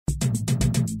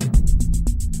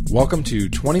Welcome to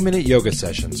 20-minute yoga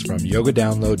sessions from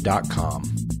yogadownload.com.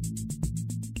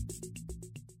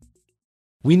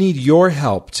 We need your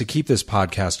help to keep this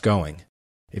podcast going.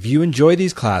 If you enjoy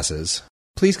these classes,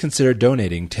 please consider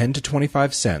donating 10 to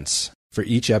 25 cents for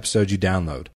each episode you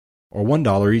download, or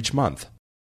 $1 each month.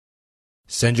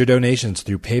 Send your donations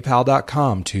through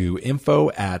paypal.com to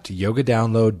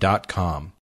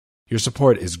info@yogadownload.com. Your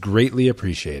support is greatly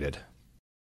appreciated.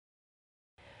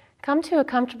 Come to a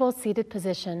comfortable seated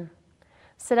position.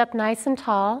 Sit up nice and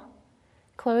tall,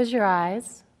 close your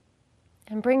eyes,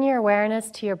 and bring your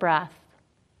awareness to your breath.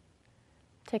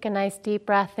 Take a nice deep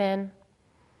breath in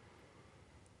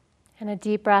and a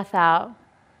deep breath out.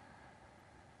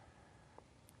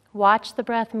 Watch the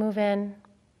breath move in.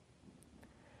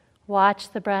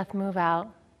 Watch the breath move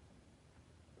out.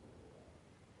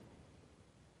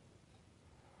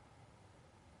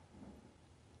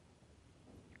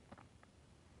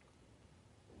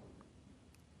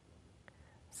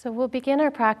 So we'll begin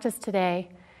our practice today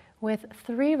with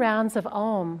 3 rounds of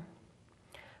Om,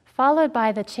 followed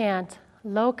by the chant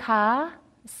Loka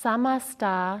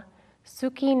Samasta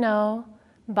Sukhino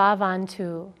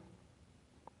Bhavantu.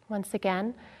 Once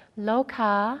again,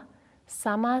 Loka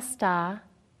Samasta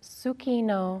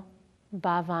Sukhino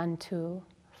Bhavantu,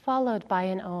 followed by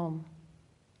an Om.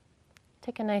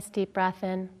 Take a nice deep breath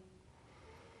in.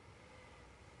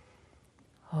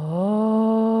 Om.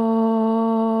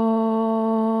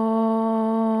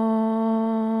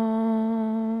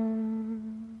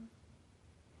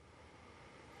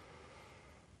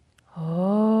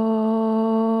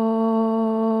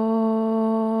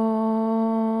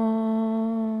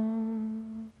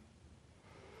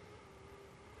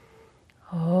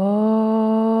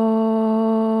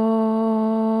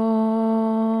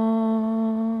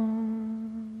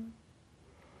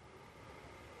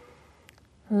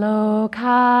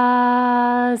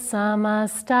 Loka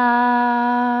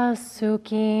samasta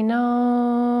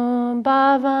sukhino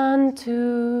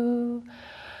bhavantu.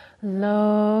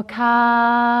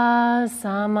 Loka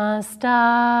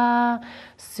samasta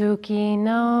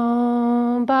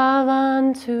sukhino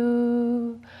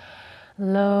bhavantu.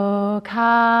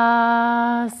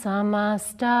 Loka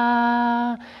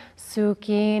samasta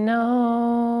sukhino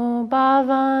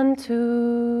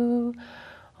bhavantu.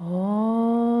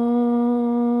 Om.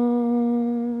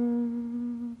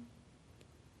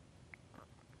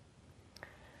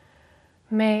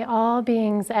 May all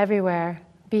beings everywhere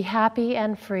be happy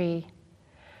and free,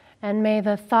 and may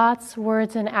the thoughts,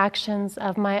 words, and actions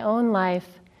of my own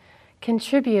life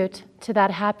contribute to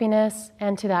that happiness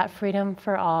and to that freedom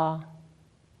for all.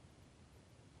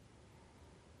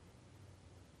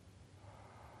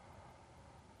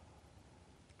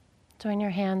 Join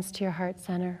your hands to your heart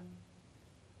center.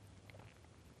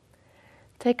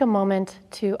 Take a moment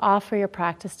to offer your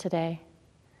practice today,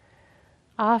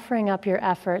 offering up your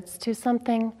efforts to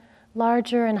something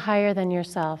larger and higher than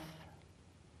yourself,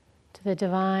 to the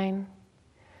divine,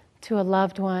 to a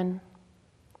loved one,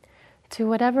 to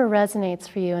whatever resonates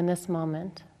for you in this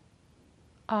moment.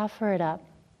 Offer it up.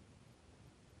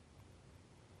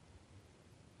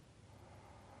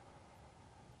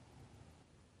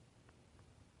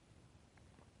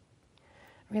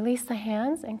 Release the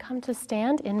hands and come to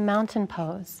stand in mountain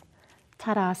pose,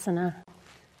 Tadasana,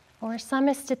 or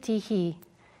Samastitihi,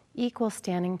 equal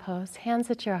standing pose,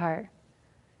 hands at your heart.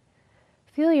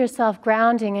 Feel yourself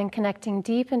grounding and connecting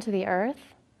deep into the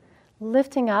earth,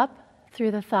 lifting up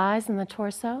through the thighs and the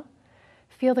torso.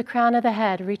 Feel the crown of the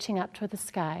head reaching up toward the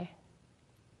sky.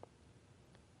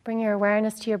 Bring your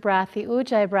awareness to your breath, the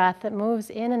Ujjayi breath that moves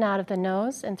in and out of the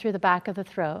nose and through the back of the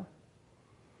throat.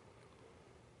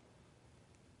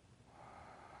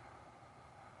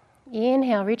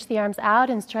 Inhale, reach the arms out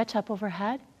and stretch up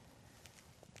overhead.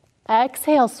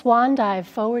 Exhale, swan dive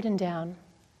forward and down.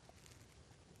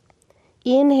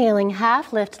 Inhaling,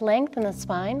 half lift, lengthen the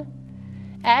spine.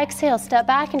 Exhale, step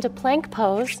back into plank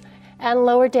pose and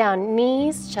lower down,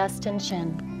 knees, chest, and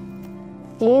chin.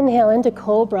 Inhale into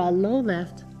cobra, low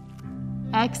lift.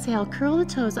 Exhale, curl the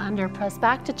toes under, press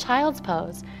back to child's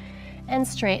pose, and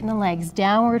straighten the legs,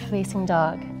 downward facing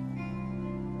dog.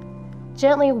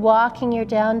 Gently walking your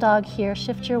down dog here,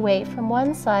 shift your weight from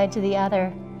one side to the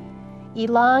other,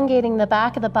 elongating the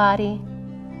back of the body,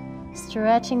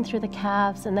 stretching through the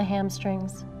calves and the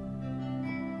hamstrings.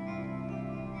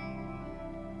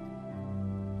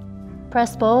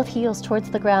 Press both heels towards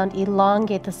the ground,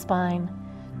 elongate the spine.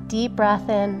 Deep breath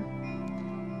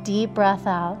in, deep breath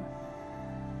out.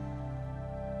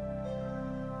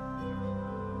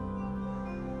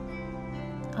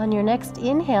 On your next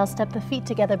inhale, step the feet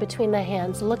together between the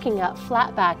hands, looking up,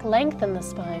 flat back, lengthen the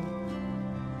spine.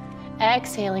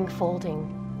 Exhaling, folding.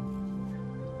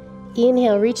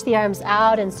 Inhale, reach the arms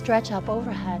out and stretch up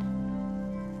overhead.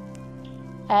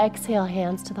 Exhale,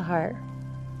 hands to the heart.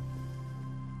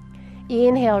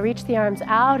 Inhale, reach the arms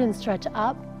out and stretch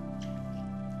up.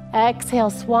 Exhale,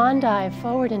 swan dive,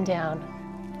 forward and down.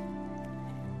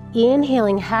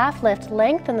 Inhaling, half lift,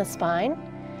 lengthen the spine.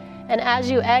 And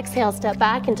as you exhale, step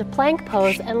back into plank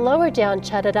pose and lower down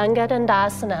Chaturanga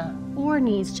Dandasana, or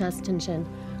knees, chest, and chin.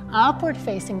 Upward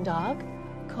facing dog.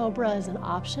 Cobra is an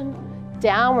option.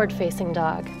 Downward facing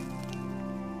dog.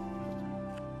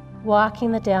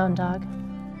 Walking the down dog.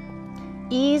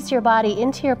 Ease your body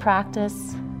into your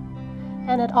practice.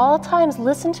 And at all times,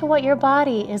 listen to what your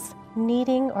body is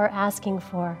needing or asking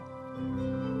for.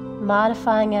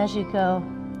 Modifying as you go,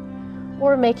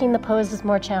 or making the poses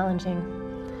more challenging.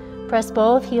 Press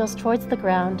both heels towards the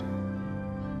ground.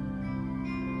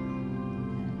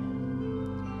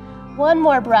 One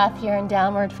more breath here in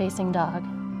downward facing dog.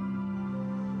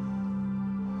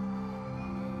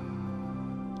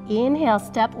 Inhale,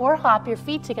 step or hop your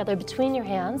feet together between your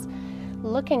hands,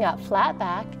 looking up, flat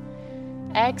back.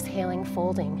 Exhaling,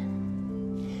 folding.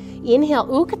 Inhale,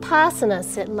 Utkatasana,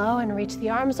 sit low and reach the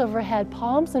arms overhead,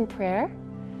 palms in prayer.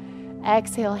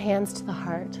 Exhale, hands to the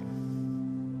heart.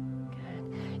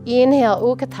 Good. Inhale,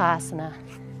 Utkatasana.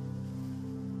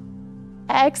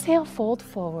 Exhale, fold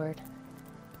forward.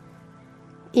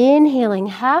 Inhaling,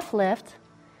 half lift.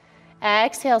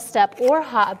 Exhale, step or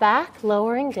hop back,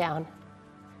 lowering down.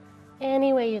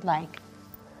 Any way you'd like.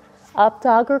 Up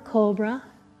dog or cobra.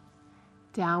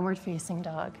 Downward facing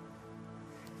dog.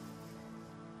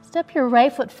 Step your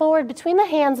right foot forward between the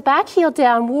hands, back heel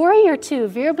down, warrior two,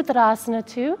 Virabhadrasana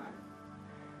 2.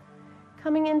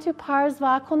 Coming into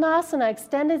Parsvakonasana,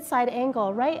 extended side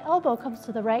angle. Right elbow comes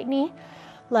to the right knee,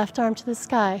 left arm to the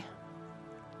sky.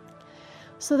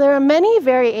 So there are many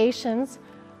variations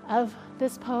of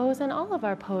this pose and all of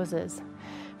our poses.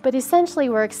 But essentially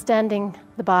we're extending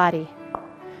the body,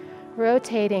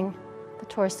 rotating the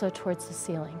torso towards the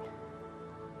ceiling.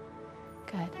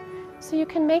 Good. So you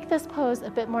can make this pose a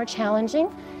bit more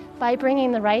challenging by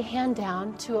bringing the right hand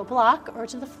down to a block or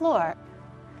to the floor.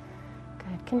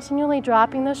 Good. Continually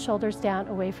dropping those shoulders down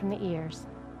away from the ears.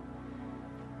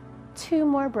 2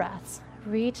 more breaths,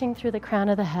 reaching through the crown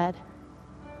of the head.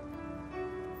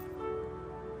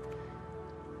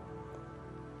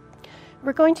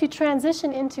 We're going to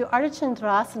transition into Ardha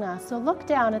Chandrasana, so look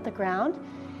down at the ground.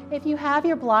 If you have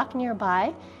your block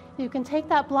nearby, you can take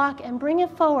that block and bring it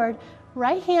forward.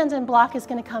 Right hand and block is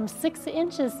going to come 6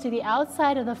 inches to the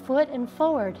outside of the foot and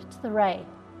forward to the right.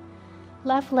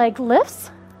 Left leg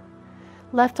lifts,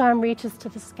 left arm reaches to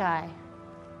the sky.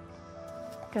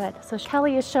 Good. So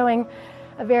Kelly is showing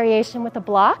a variation with a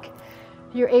block.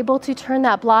 You're able to turn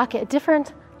that block at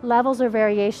different levels or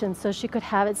variations, so she could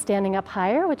have it standing up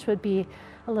higher, which would be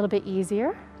a little bit easier,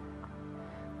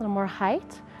 a little more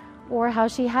height, or how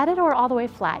she had it, or all the way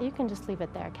flat. You can just leave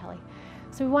it there, Kelly.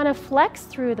 So we want to flex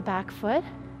through the back foot,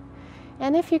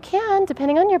 and if you can,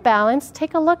 depending on your balance,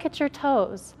 take a look at your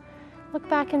toes. Look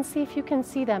back and see if you can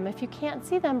see them. If you can't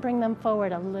see them, bring them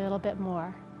forward a little bit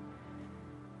more.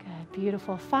 Good,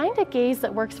 beautiful. Find a gaze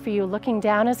that works for you. Looking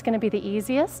down is going to be the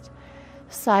easiest.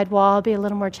 Side wall will be a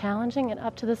little more challenging, and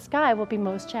up to the sky will be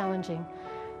most challenging.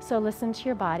 So listen to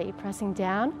your body, pressing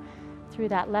down through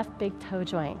that left big toe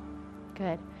joint.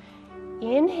 Good.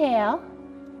 Inhale.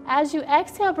 As you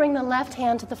exhale, bring the left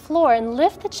hand to the floor and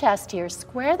lift the chest here.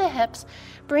 Square the hips.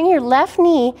 Bring your left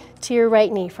knee to your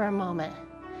right knee for a moment.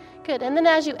 Good. And then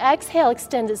as you exhale,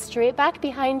 extend it straight back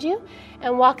behind you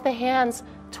and walk the hands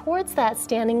towards that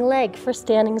standing leg for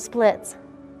standing splits.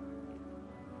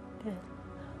 Good.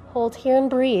 Hold here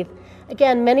and breathe.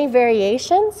 Again, many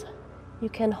variations. You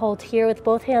can hold here with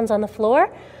both hands on the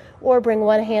floor, or bring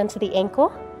one hand to the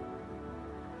ankle,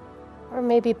 or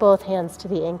maybe both hands to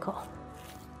the ankle.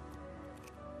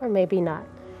 Or maybe not.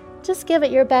 Just give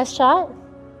it your best shot.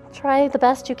 Try the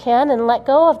best you can and let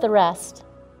go of the rest.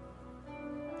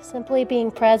 Simply being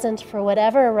present for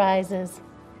whatever arises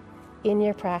in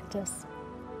your practice.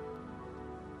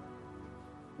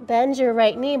 Bend your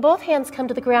right knee. Both hands come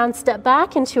to the ground. Step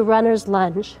back into runner's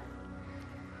lunge.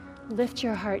 Lift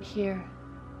your heart here.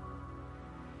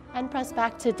 And press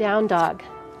back to down dog.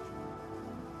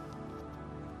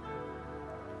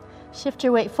 Shift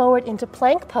your weight forward into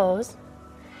plank pose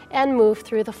and move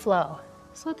through the flow.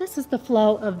 So this is the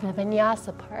flow of the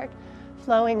vinyasa part,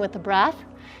 flowing with the breath,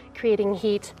 creating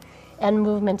heat and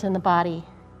movement in the body.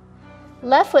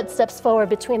 Left foot steps forward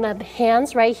between the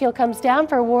hands, right heel comes down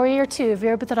for warrior two,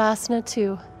 Virabhadrasana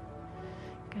 2.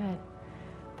 Good.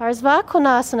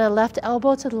 Parsvakonasana, left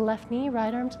elbow to the left knee,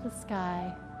 right arm to the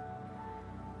sky.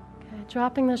 Good.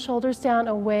 Dropping the shoulders down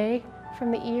away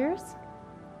from the ears.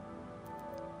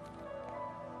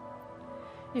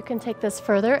 You can take this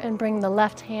further and bring the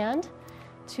left hand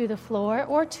to the floor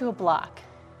or to a block.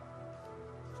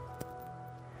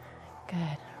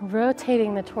 Good.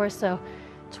 Rotating the torso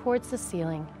towards the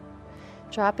ceiling,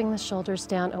 dropping the shoulders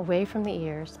down away from the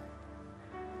ears.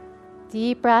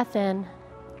 Deep breath in,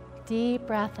 deep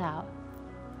breath out.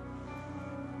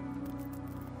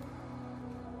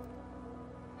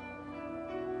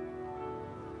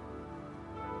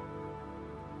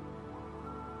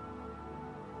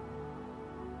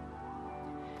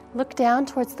 Look down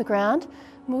towards the ground,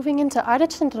 moving into Ardha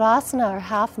Chandrasana or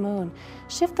half moon.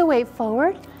 Shift the weight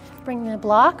forward, bring the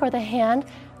block or the hand,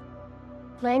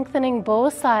 lengthening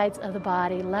both sides of the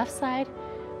body. Left side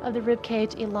of the rib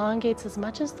cage elongates as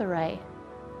much as the right.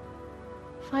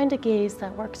 Find a gaze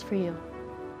that works for you.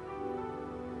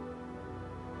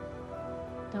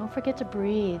 Don't forget to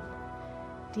breathe.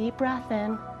 Deep breath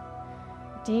in,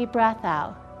 deep breath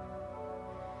out.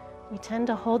 We tend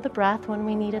to hold the breath when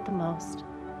we need it the most.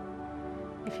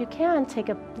 If you can, take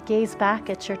a gaze back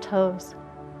at your toes.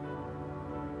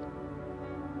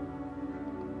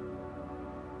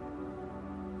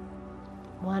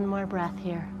 One more breath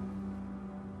here.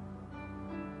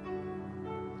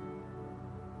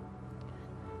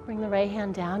 Bring the right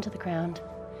hand down to the ground.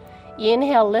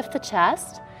 Inhale, lift the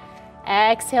chest.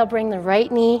 Exhale, bring the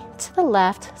right knee to the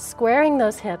left, squaring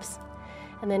those hips.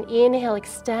 And then inhale,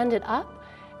 extend it up.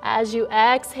 As you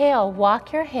exhale,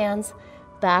 walk your hands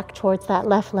back towards that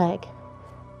left leg.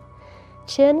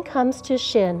 Chin comes to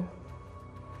shin.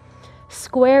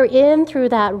 Square in through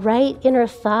that right inner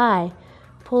thigh,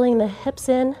 pulling the hips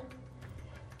in.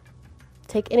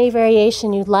 Take any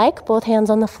variation you'd like, both hands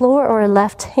on the floor or a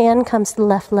left hand comes to the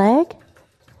left leg.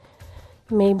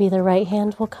 Maybe the right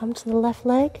hand will come to the left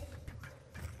leg.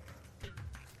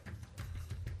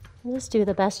 Just do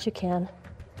the best you can.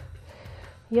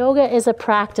 Yoga is a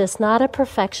practice, not a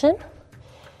perfection.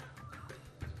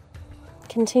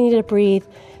 Continue to breathe.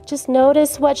 Just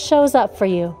notice what shows up for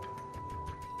you.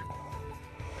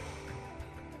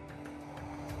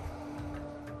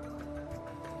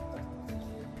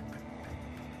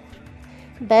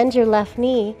 Bend your left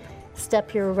knee,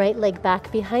 step your right leg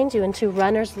back behind you into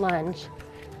runner's lunge.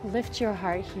 Lift your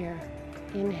heart here.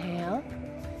 Inhale.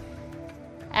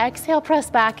 Exhale, press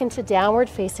back into downward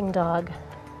facing dog.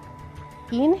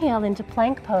 Inhale into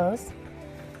plank pose.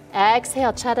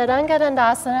 Exhale, Chaturanga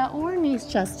Dandasana or knees,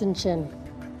 chest, and chin.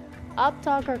 Up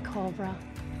dog or cobra.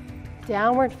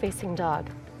 Downward facing dog.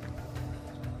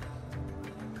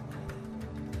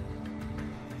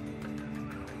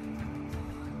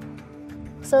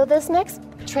 So this next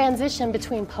transition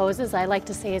between poses, I like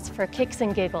to say, is for kicks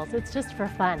and giggles. It's just for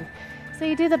fun. So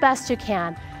you do the best you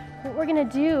can. What we're gonna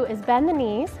do is bend the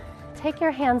knees, take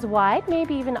your hands wide,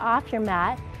 maybe even off your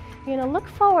mat. You're gonna look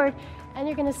forward and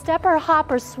you're gonna step or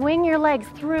hop or swing your legs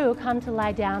through, come to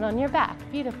lie down on your back.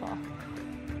 Beautiful.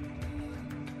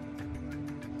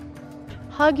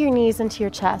 Hug your knees into your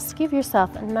chest. Give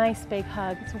yourself a nice big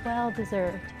hug. It's well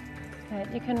deserved. Good.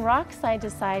 You can rock side to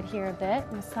side here a bit,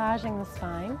 massaging the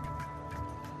spine.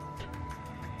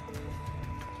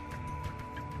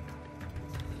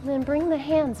 And then bring the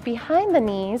hands behind the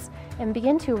knees and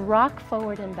begin to rock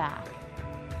forward and back.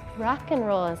 Rock and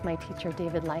roll, as my teacher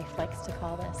David Life likes to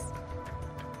call this.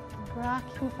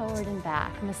 Rocking forward and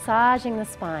back, massaging the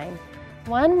spine.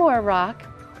 One more rock,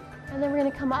 and then we're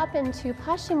going to come up into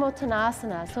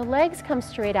Paschimottanasana. So legs come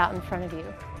straight out in front of you.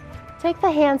 Take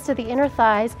the hands to the inner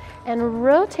thighs and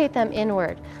rotate them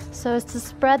inward so as to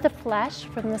spread the flesh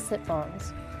from the sit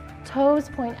bones. Toes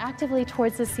point actively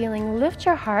towards the ceiling. Lift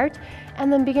your heart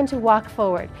and then begin to walk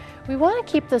forward. We want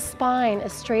to keep the spine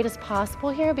as straight as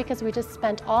possible here because we just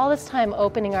spent all this time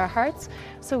opening our hearts,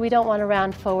 so we don't want to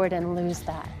round forward and lose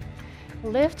that.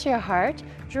 Lift your heart,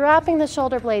 dropping the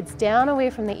shoulder blades down away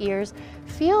from the ears.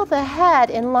 Feel the head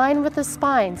in line with the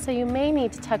spine, so you may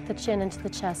need to tuck the chin into the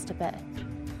chest a bit.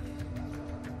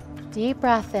 Deep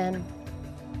breath in,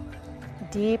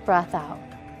 deep breath out.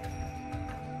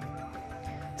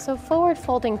 So forward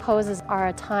folding poses are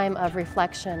a time of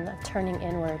reflection, of turning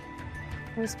inward.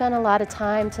 We spent a lot of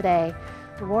time today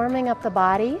warming up the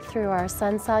body through our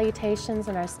sun salutations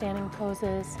and our standing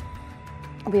poses.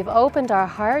 We've opened our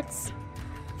hearts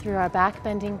through our back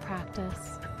bending practice.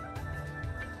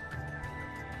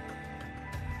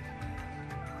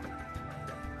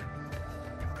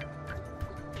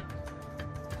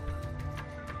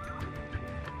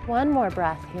 One more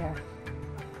breath here.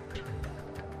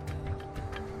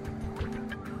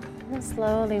 And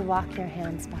slowly walk your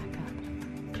hands back up.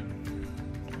 Good.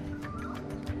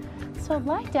 So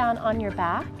lie down on your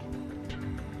back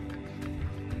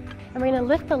And we're going to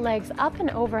lift the legs up and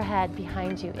overhead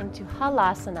behind you into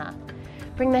Halasana.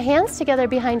 Bring the hands together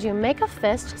behind you, make a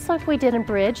fist, just like we did in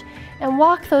bridge, and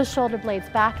walk those shoulder blades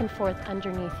back and forth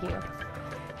underneath you.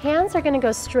 Hands are going to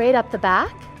go straight up the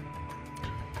back,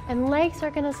 and legs are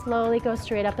going to slowly go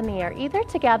straight up in the air, either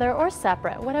together or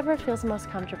separate, whatever feels most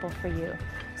comfortable for you.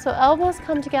 So elbows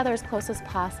come together as close as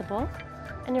possible,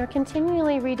 and you're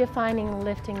continually redefining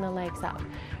lifting the legs up.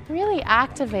 Really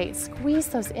activate, squeeze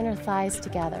those inner thighs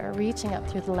together, reaching up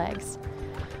through the legs.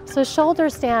 So shoulder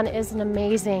stand is an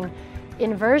amazing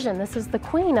inversion. This is the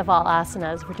queen of all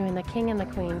asanas. We're doing the king and the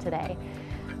queen today.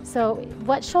 So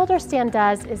what shoulder stand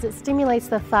does is it stimulates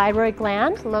the thyroid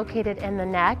gland located in the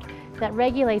neck that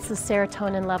regulates the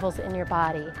serotonin levels in your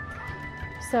body.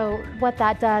 So what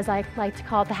that does, I like to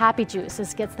call it the happy juice.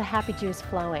 This gets the happy juice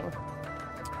flowing.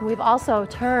 We've also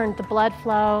turned the blood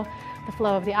flow, the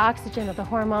flow of the oxygen, of the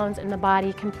hormones in the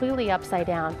body completely upside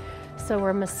down. So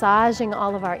we're massaging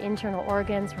all of our internal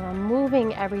organs, we're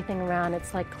moving everything around.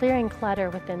 It's like clearing clutter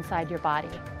within inside your body.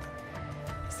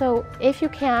 So if you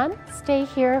can, stay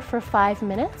here for 5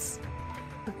 minutes.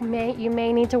 You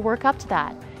may need to work up to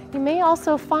that. You may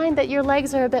also find that your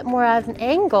legs are a bit more at an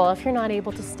angle if you're not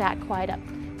able to stack quite up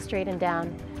straight and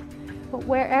down. But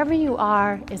wherever you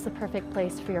are is the perfect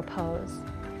place for your pose.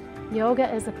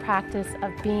 Yoga is a practice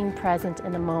of being present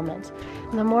in the moment.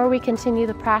 And the more we continue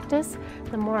the practice,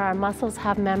 the more our muscles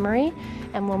have memory,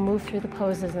 and we'll move through the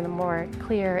poses in a more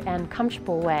clear and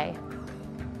comfortable way.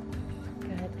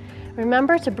 Good.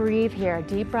 Remember to breathe here.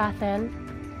 Deep breath in,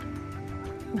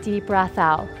 deep breath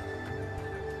out.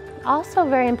 Also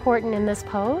very important in this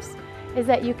pose is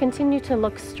that you continue to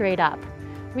look straight up.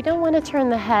 We don't want to turn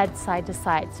the head side to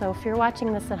side, so if you're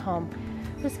watching this at home,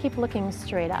 just keep looking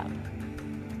straight up.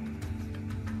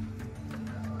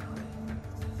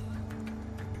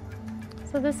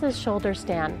 So this is shoulder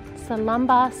stand,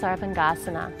 Salamba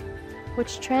Sarvangasana,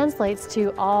 which translates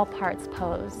to all parts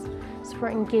pose. So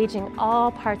we're engaging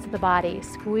all parts of the body,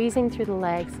 squeezing through the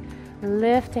legs,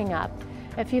 lifting up.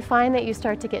 If you find that you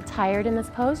start to get tired in this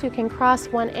pose, you can cross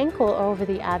one ankle over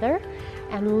the other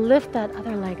and lift that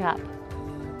other leg up.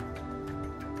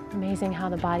 Amazing how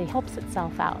the body helps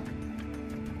itself out.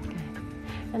 Good.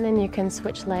 And then you can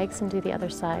switch legs and do the other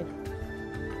side.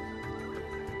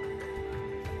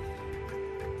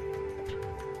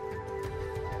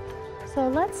 So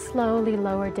let's slowly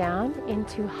lower down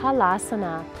into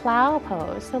Halasana, plow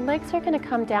pose. The legs are going to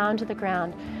come down to the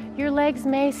ground. Your legs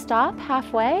may stop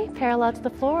halfway, parallel to the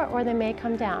floor, or they may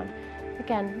come down.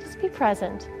 Again, just be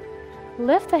present.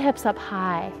 Lift the hips up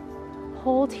high.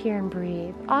 Hold here and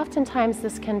breathe. Oftentimes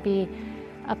this can be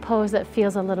a pose that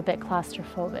feels a little bit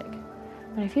claustrophobic.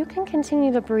 But if you can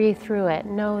continue to breathe through it,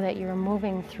 know that you're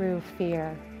moving through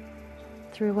fear,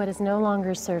 through what is no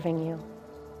longer serving you.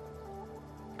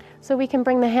 So we can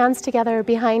bring the hands together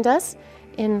behind us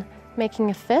in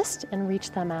making a fist and reach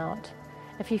them out.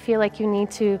 If you feel like you need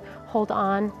to hold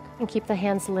on and keep the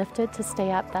hands lifted to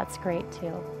stay up, that's great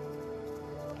too.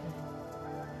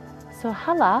 So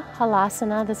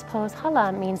halasana, this pose,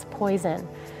 hala means poison.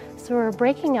 So we're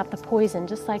breaking up the poison,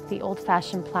 just like the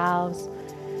old-fashioned plows,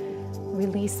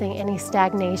 releasing any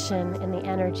stagnation in the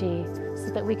energy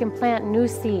so that we can plant new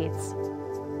seeds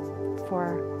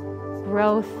for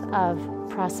growth of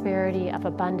prosperity, of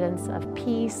abundance, of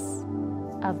peace,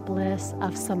 of bliss,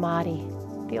 of samadhi.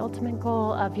 The ultimate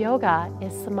goal of yoga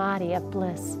is samadhi, of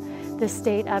bliss, the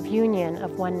state of union,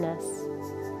 of oneness.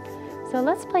 So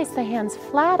let's place the hands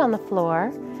flat on the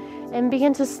floor and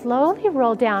begin to slowly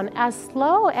roll down as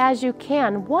slow as you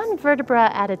can, one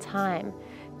vertebra at a time.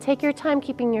 Take your time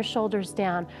keeping your shoulders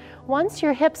down. Once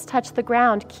your hips touch the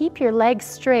ground, keep your legs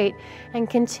straight and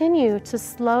continue to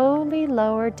slowly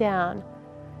lower down,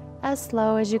 as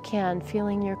slow as you can,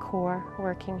 feeling your core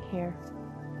working here.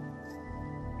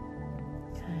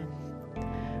 Good.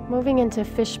 Moving into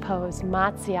fish pose,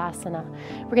 Matsyasana.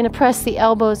 We're going to press the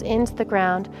elbows into the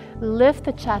ground, lift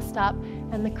the chest up,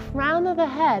 and the crown of the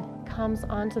head comes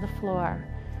onto the floor.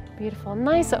 Beautiful,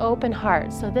 nice open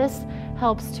heart. So this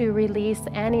helps to release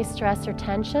any stress or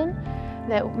tension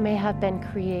that may have been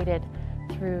created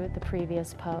through the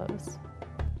previous pose.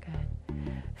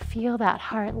 Feel that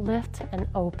heart lift and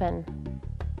open.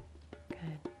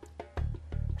 Good.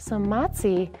 So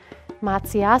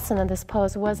Matsyasana, this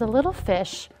pose, was a little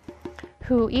fish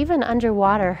who even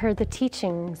underwater heard the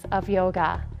teachings of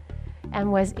yoga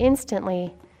and was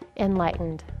instantly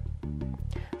enlightened.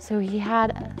 So he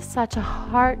had such a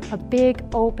heart, a big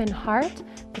open heart,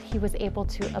 that he was able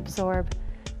to absorb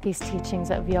these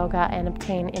teachings of yoga and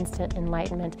obtain instant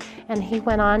enlightenment. And he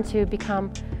went on to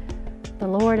become the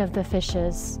Lord of the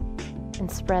fishes and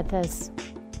spread this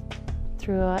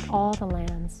throughout all the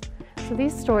lands. So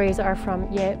these stories are from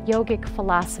yogic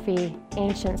philosophy,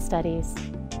 ancient studies.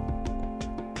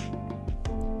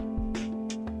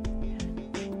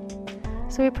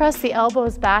 So we press the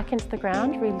elbows back into the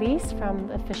ground, release from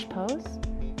the fish pose,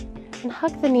 and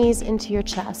hug the knees into your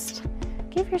chest.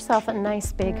 Give yourself a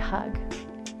nice big hug.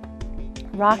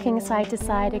 Rocking side to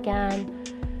side again.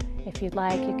 If you'd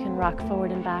like, you can rock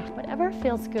forward and back, whatever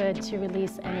feels good to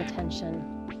release any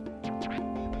tension.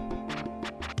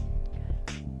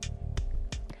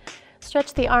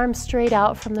 Stretch the arms straight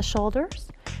out from the shoulders.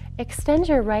 Extend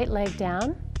your right leg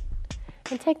down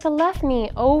and take the left knee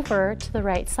over to the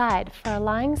right side for a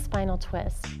lying spinal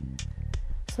twist.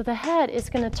 So the head is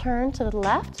going to turn to the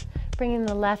left, bringing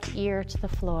the left ear to the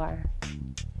floor.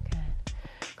 Good.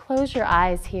 Close your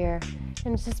eyes here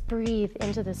and just breathe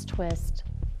into this twist.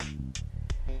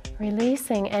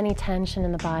 Releasing any tension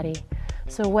in the body.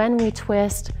 So when we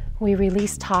twist, we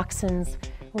release toxins,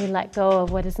 we let go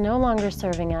of what is no longer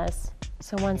serving us.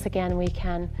 So once again, we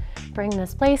can bring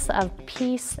this place of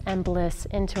peace and bliss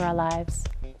into our lives.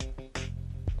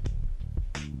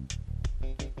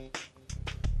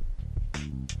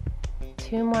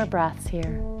 Two more breaths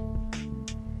here.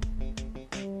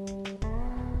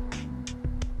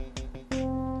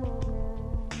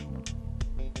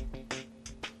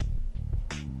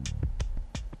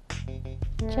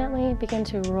 Gently begin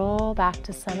to roll back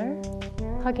to center,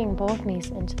 hugging both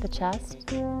knees into the chest.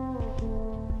 Good.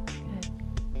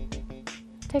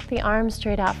 Take the arms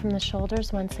straight out from the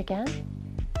shoulders once again,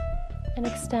 and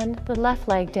extend the left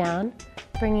leg down,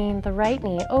 bringing the right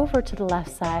knee over to the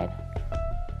left side,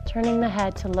 turning the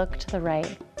head to look to the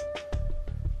right.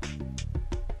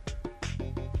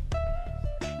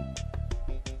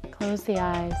 Close the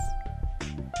eyes,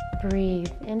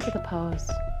 breathe into the pose.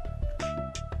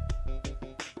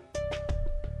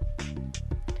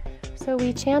 So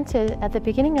we chanted at the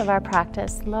beginning of our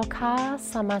practice, Loka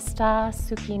samasta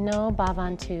sukhino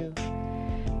bhavantu.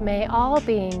 May all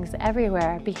beings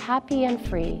everywhere be happy and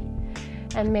free,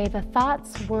 and may the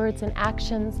thoughts, words, and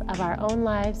actions of our own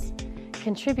lives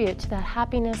contribute to that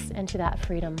happiness and to that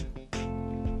freedom.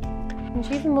 And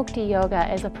Jivamukti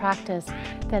Yoga is a practice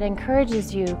that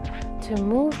encourages you to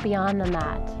move beyond the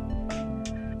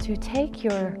mat, to take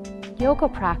your yoga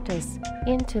practice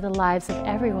into the lives of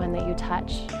everyone that you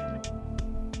touch.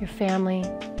 Your family,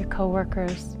 your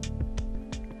coworkers,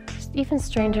 even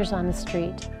strangers on the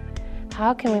street.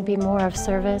 How can we be more of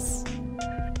service,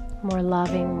 more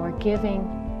loving, more giving,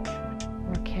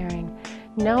 more caring,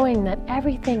 knowing that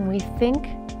everything we think,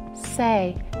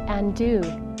 say, and do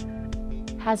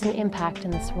has an impact in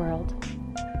this world.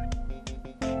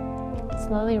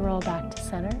 Slowly roll back to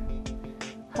center.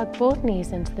 Hug both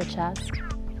knees into the chest.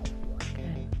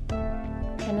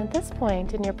 And at this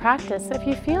point in your practice, if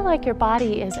you feel like your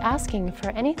body is asking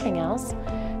for anything else,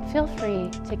 feel free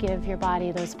to give your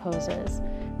body those poses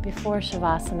before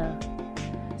Shavasana.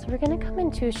 So we're going to come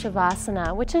into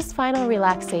Shavasana, which is final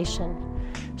relaxation.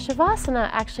 Shavasana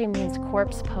actually means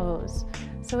corpse pose.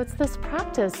 So it's this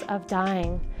practice of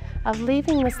dying, of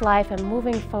leaving this life and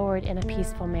moving forward in a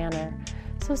peaceful manner.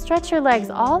 So stretch your legs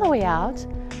all the way out.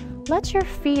 Let your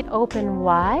feet open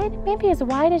wide, maybe as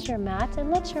wide as your mat,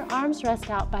 and let your arms rest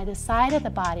out by the side of the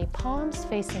body, palms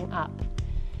facing up.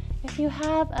 If you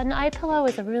have an eye pillow,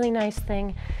 is a really nice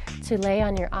thing to lay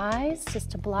on your eyes, just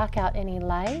to block out any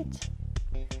light.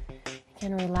 You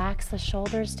can relax the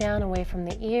shoulders down away from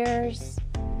the ears.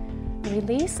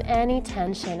 Release any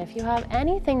tension. If you have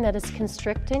anything that is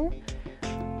constricting,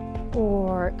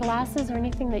 or glasses or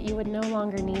anything that you would no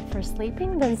longer need for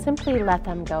sleeping, then simply let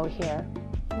them go here.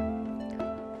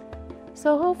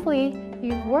 So hopefully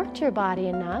you've worked your body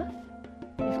enough,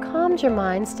 you've calmed your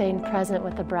mind, staying present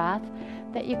with the breath,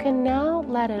 that you can now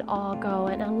let it all go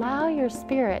and allow your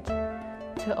spirit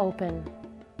to open.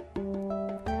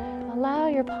 Allow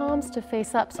your palms to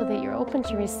face up so that you're open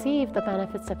to receive the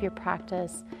benefits of your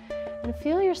practice, and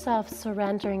feel yourself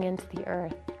surrendering into the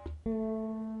earth.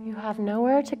 You have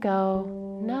nowhere to go,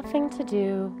 nothing to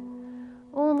do,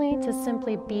 only to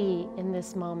simply be in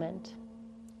this moment.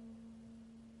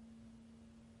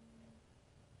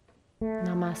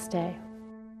 Namaste.